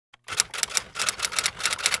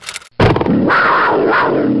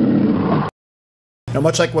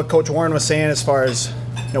much like what Coach Warren was saying, as far as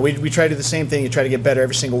we try to do the same thing. You try to get better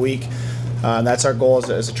every single week, and that's our goal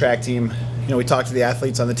as a track team. We talk to the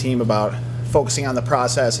athletes on the team about focusing on the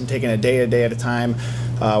process and taking a day at a time,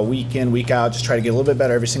 week in, week out, just try to get a little bit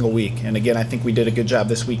better every single week. And again, I think we did a good job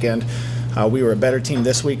this weekend. We were a better team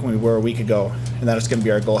this week than we were a week ago, and that is going to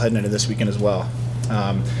be our goal heading into this weekend as well.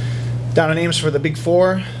 Down in names for the Big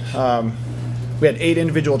Four, we had 8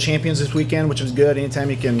 individual champions this weekend, which was good. Anytime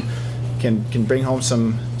you can bring home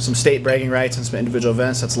some state bragging rights and some individual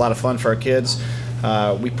events, that's a lot of fun for our kids.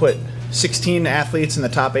 We put 16 athletes in the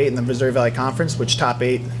top 8 in the Missouri Valley Conference, which top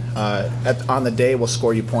 8 on the day will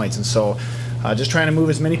score you points. And so just trying to move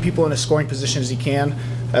as many people in a scoring position as you can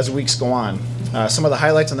as the weeks go on. Some of the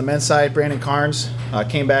highlights on the men's side: Brandon Carnes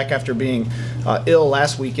came back after being ill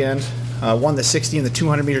last weekend, won the 60 and the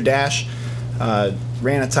 200-meter dash,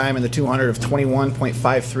 ran a time in the 200 of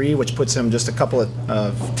 21.53, which puts him just a couple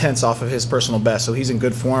of tenths off of his personal best. So he's in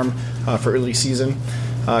good form for early season.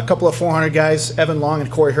 A couple of 400 guys, Evan Long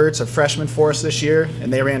and Corey Hertz, are freshmen for us this year,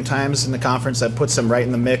 and they ran times in the conference that puts them right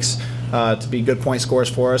in the mix to be good point scorers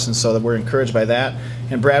for us, and so that we're encouraged by that.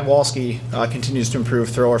 And Brad Walski continues to improve,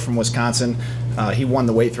 thrower from Wisconsin. He won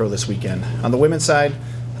the weight throw this weekend. On the women's side,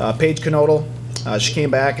 Paige Knodle, she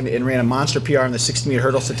came back and ran a monster PR in the 60-meter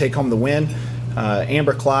hurdles to take home the win.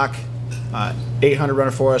 Amber Clock, 800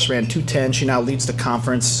 runner for us, ran 2:10. She now leads the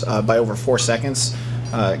conference by over 4 seconds.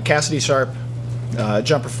 Cassidy Sharp,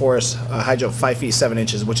 jumper for us, high jump 5 feet 7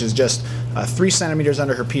 inches, which is just 3 centimeters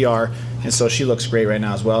under her PR, and so she looks great right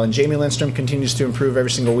now as well. And Jamie Lindstrom continues to improve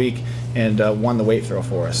every single week and won the weight throw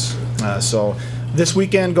for us. So this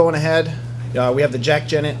weekend going ahead, we have the Jack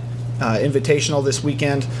Jennett Invitational this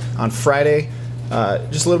weekend on Friday.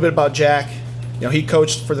 Just a little bit about Jack. He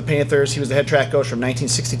coached for the Panthers. He was the head track coach from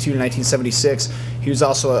 1962 to 1976. He was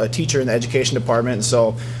also a teacher in the education department, and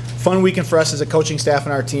so fun weekend for us as a coaching staff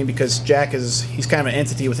and our team, because Jack he's kind of an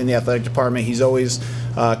entity within the athletic department. He's always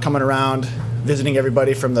coming around, visiting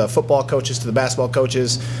everybody from the football coaches to the basketball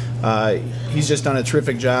coaches. He's just done a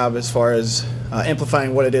terrific job as far as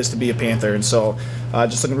amplifying what it is to be a Panther, and so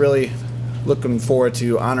just looking forward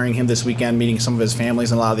to honoring him this weekend, meeting some of his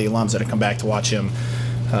families and a lot of the alums that have come back to watch him.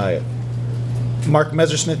 Mark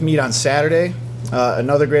Messersmith meet on Saturday.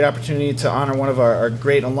 Another great opportunity to honor one of our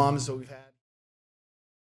great alums that we've had.